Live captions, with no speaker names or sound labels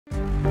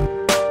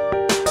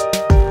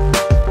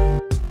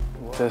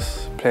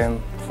just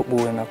playing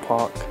football in a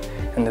park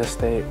in the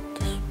estate,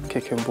 just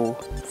kicking ball.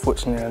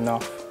 Fortunately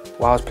enough,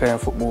 while I was playing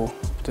football,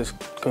 just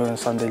going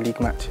Sunday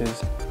league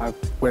matches, I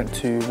went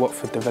to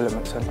Watford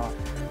Development Centre,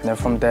 and then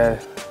from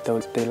there,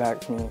 they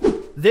liked me.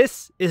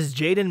 This is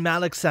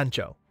Jadon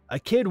Sancho, a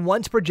kid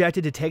once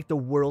projected to take the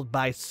world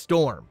by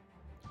storm.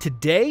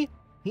 Today,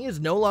 he is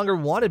no longer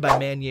wanted by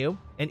Man U,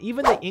 and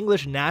even the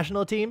English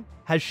national team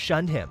has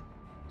shunned him.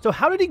 So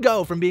how did he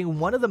go from being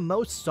one of the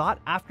most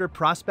sought-after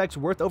prospects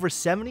worth over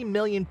 £70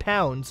 million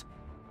to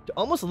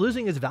almost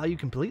losing his value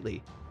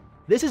completely?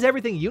 This is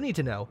everything you need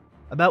to know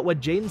about what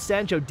Jadon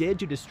Sancho did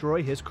to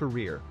destroy his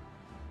career.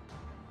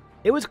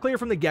 It was clear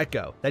from the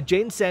get-go that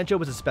Jadon Sancho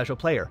was a special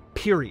player,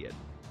 period.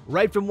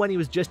 Right from when he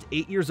was just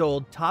 8 years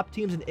old, top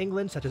teams in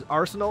England such as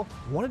Arsenal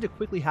wanted to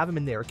quickly have him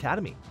in their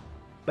academy.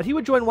 But he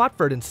would join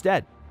Watford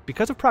instead,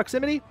 because of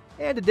proximity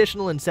and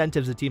additional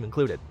incentives the team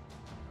included.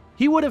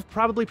 He would have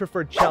probably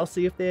preferred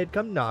Chelsea if they had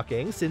come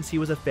knocking, since he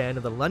was a fan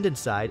of the London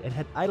side and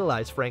had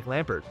idolized Frank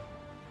Lampard.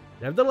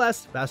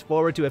 Nevertheless, fast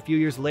forward to a few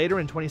years later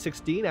in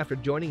 2016, after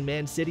joining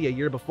Man City a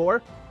year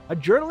before, a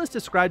journalist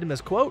described him as,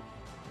 quote,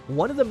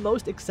 one of the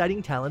most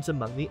exciting talents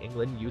among the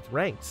England youth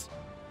ranks.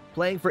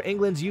 Playing for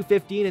England's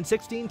U15 and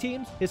 16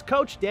 teams, his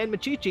coach, Dan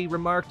Machichi,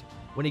 remarked,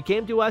 when he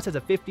came to us as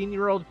a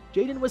 15-year-old,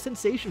 Jadon was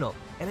sensational,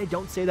 and I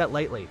don't say that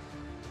lightly.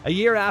 A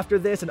year after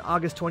this, in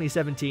August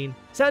 2017,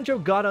 Sancho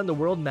got on the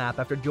world map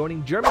after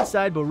joining German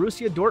side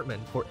Borussia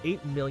Dortmund for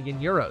 €8 million.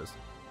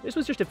 This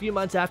was just a few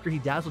months after he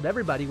dazzled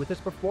everybody with his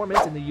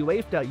performance in the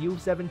UEFA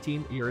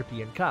U17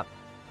 European Cup.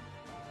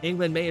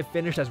 England may have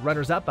finished as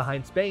runners-up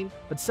behind Spain,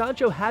 but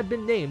Sancho had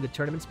been named the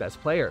tournament's best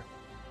player.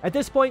 At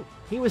this point,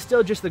 he was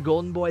still just the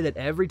golden boy that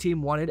every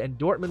team wanted, and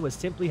Dortmund was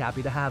simply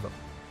happy to have him.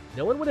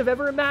 No one would have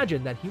ever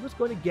imagined that he was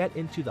going to get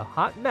into the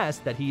hot mess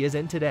that he is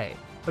in today.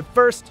 But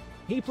first,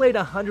 he played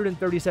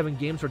 137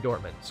 games for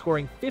Dortmund,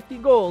 scoring 50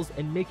 goals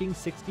and making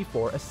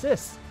 64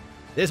 assists.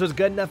 This was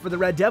good enough for the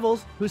Red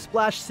Devils, who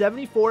splashed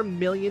 £74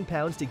 million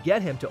to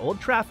get him to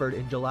Old Trafford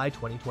in July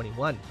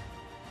 2021.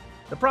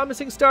 The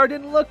promising star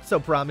didn't look so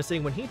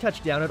promising when he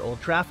touched down at Old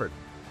Trafford.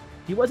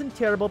 He wasn't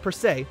terrible per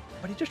se,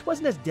 but he just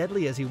wasn't as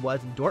deadly as he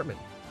was in Dortmund.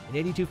 In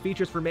 82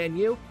 features for Man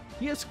U,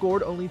 he has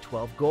scored only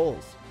 12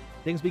 goals.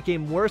 Things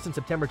became worse in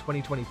September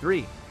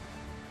 2023.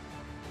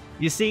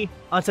 You see,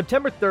 on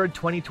September 3rd,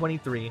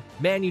 2023,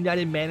 Man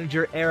United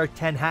manager Erik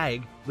Ten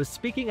Hag was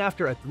speaking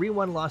after a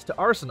 3-1 loss to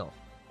Arsenal,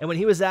 and when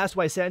he was asked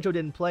why Sancho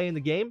didn't play in the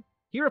game,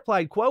 he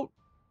replied, quote,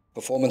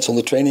 performance on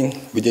the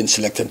training, we didn't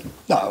select him.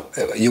 Now,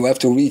 you have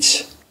to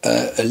reach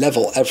a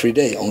level every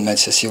day on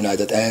Manchester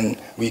United, and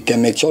we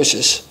can make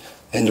choices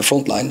in the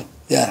front line.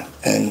 Yeah,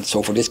 and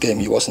so for this game,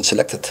 he wasn't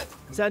selected.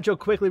 Sancho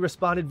quickly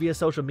responded via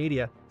social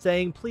media,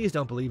 saying, please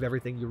don't believe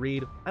everything you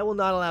read. I will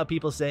not allow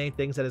people saying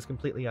things that is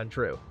completely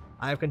untrue.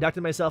 I have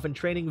conducted myself in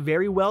training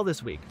very well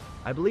this week.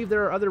 I believe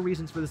there are other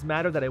reasons for this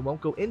matter that I won't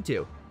go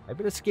into. I've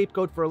been a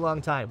scapegoat for a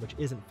long time, which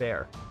isn't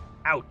fair.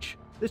 Ouch.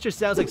 This just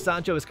sounds like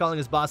Sancho is calling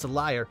his boss a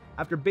liar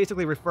after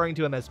basically referring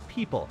to him as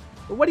people.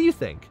 But what do you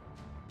think?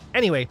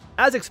 Anyway,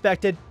 as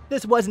expected,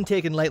 this wasn't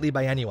taken lightly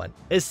by anyone,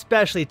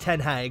 especially Ten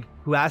Hag,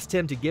 who asked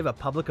him to give a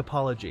public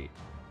apology.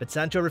 But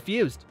Sancho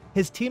refused.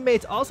 His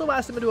teammates also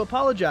asked him to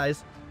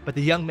apologize, but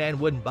the young man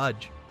wouldn't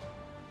budge.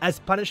 As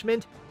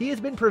punishment, he has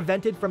been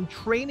prevented from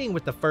training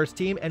with the first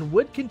team and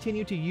would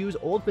continue to use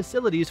old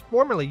facilities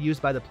formerly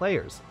used by the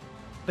players.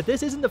 But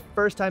this isn't the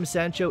first time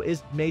Sancho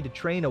is made to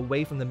train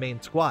away from the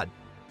main squad.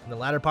 In the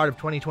latter part of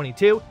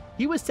 2022,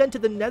 he was sent to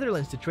the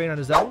Netherlands to train on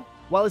his own,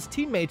 while his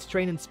teammates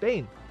train in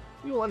Spain.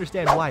 We will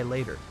understand why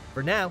later.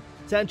 For now,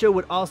 Sancho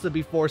would also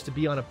be forced to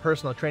be on a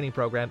personal training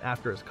program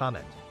after his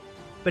comment.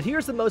 But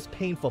here's the most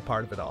painful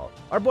part of it all.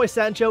 Our boy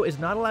Sancho is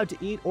not allowed to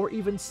eat or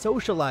even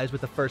socialize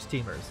with the first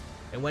teamers.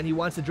 And when he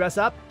wants to dress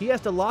up, he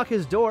has to lock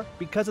his door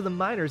because of the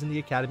minors in the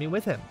academy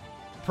with him.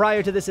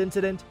 Prior to this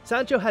incident,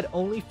 Sancho had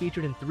only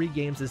featured in 3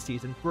 games this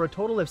season for a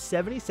total of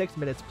 76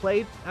 minutes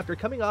played after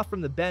coming off from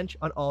the bench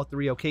on all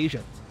 3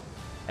 occasions.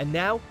 And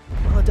now,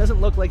 well, it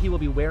doesn't look like he will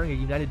be wearing a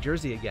United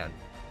jersey again.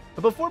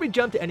 But before we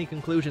jump to any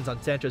conclusions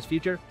on Sancho's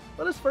future,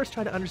 let us first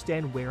try to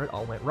understand where it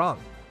all went wrong.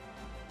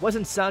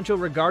 Wasn't Sancho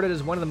regarded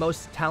as one of the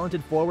most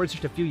talented forwards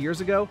just a few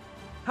years ago?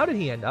 How did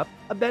he end up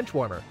a bench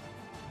warmer?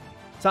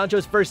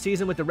 Sancho's first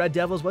season with the Red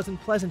Devils wasn't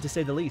pleasant to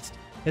say the least.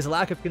 His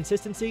lack of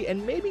consistency,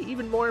 and maybe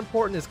even more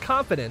important, his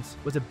confidence,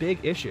 was a big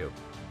issue.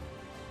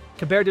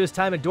 Compared to his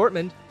time at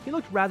Dortmund, he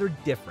looked rather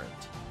different.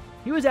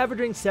 He was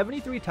averaging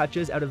 73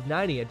 touches out of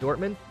 90 at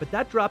Dortmund, but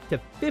that dropped to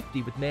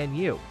 50 with Man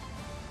U.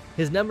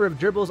 His number of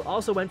dribbles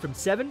also went from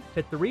 7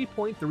 to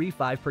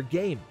 3.35 per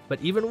game,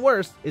 but even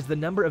worse is the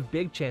number of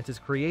big chances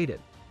created.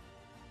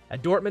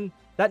 At Dortmund,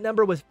 that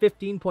number was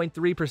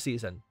 15.3 per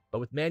season, but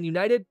with Man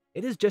United,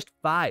 it is just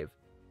 5.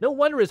 No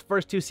wonder his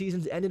first 2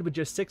 seasons ended with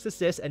just 6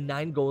 assists and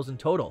 9 goals in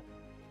total.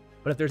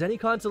 But if there's any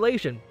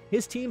consolation,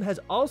 his team has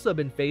also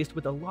been faced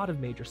with a lot of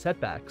major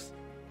setbacks.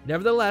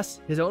 Nevertheless,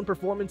 his own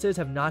performances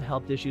have not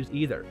helped issues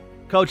either.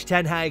 Coach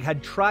Ten Hag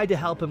had tried to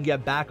help him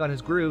get back on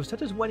his groove,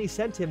 such as when he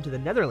sent him to the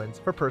Netherlands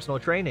for personal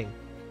training.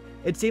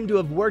 It seemed to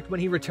have worked when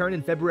he returned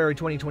in February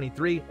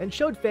 2023 and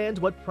showed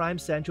fans what prime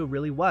Sancho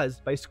really was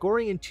by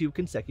scoring in 2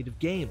 consecutive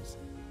games.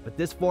 But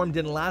this form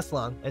didn't last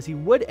long, as he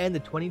would end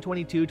the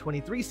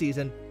 2022-23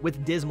 season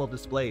with dismal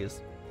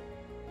displays.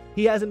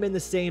 He hasn't been the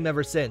same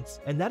ever since,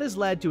 and that has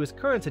led to his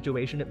current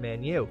situation at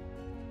Man U.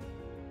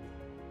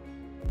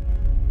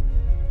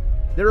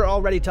 There are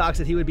already talks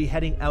that he would be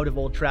heading out of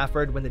Old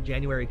Trafford when the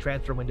January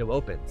transfer window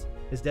opens.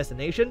 His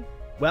destination?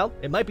 Well,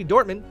 it might be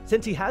Dortmund,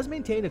 since he has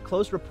maintained a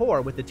close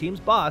rapport with the team's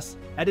boss,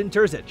 Edin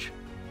Terzic.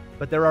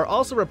 But there are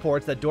also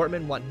reports that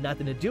Dortmund want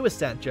nothing to do with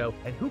Sancho,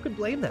 and who could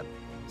blame them?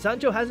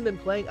 Sancho hasn't been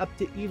playing up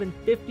to even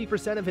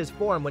 50% of his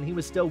form when he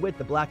was still with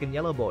the Black and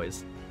Yellow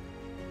boys.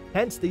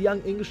 Hence, the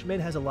young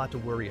Englishman has a lot to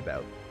worry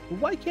about. But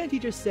why can't he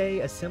just say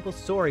a simple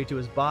sorry to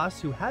his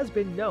boss, who has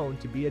been known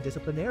to be a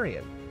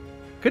disciplinarian?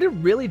 Could it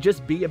really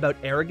just be about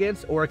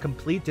arrogance or a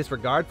complete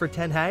disregard for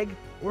Ten Hag?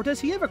 Or does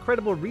he have a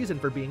credible reason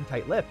for being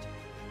tight-lipped?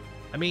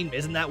 I mean,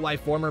 isn't that why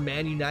former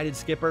Man United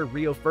skipper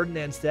Rio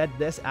Ferdinand said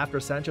this after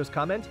Sancho's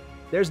comment?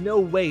 There's no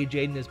way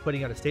Jadon is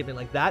putting out a statement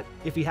like that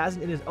if he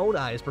hasn't in his own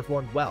eyes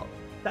performed well.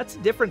 That's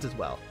the difference as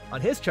well. On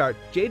his chart,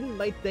 Jadon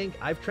might think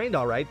I've trained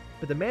alright,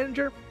 but the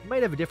manager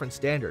might have a different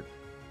standard.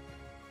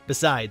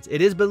 Besides,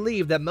 it is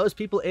believed that most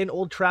people in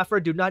Old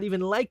Trafford do not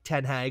even like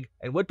Ten Hag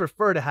and would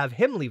prefer to have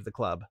him leave the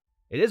club.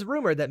 It is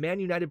rumored that Man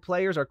United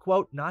players are,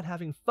 quote, not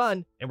having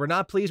fun and were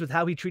not pleased with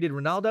how he treated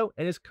Ronaldo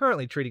and is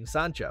currently treating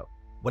Sancho.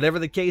 Whatever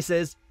the case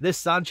is, this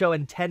Sancho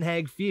and Ten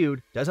Hag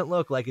feud doesn't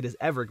look like it is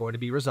ever going to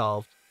be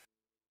resolved.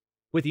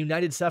 With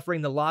United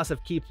suffering the loss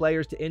of key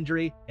players to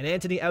injury and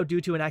Antony out due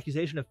to an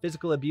accusation of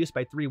physical abuse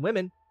by 3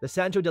 women, the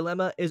Sancho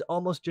dilemma is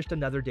almost just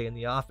another day in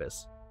the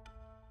office.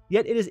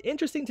 Yet it is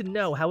interesting to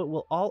know how it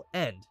will all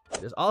end.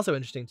 It is also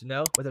interesting to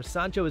know whether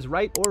Sancho is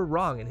right or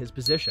wrong in his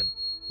position.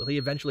 Will he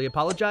eventually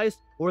apologize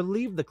or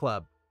leave the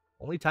club?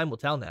 Only time will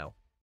tell now.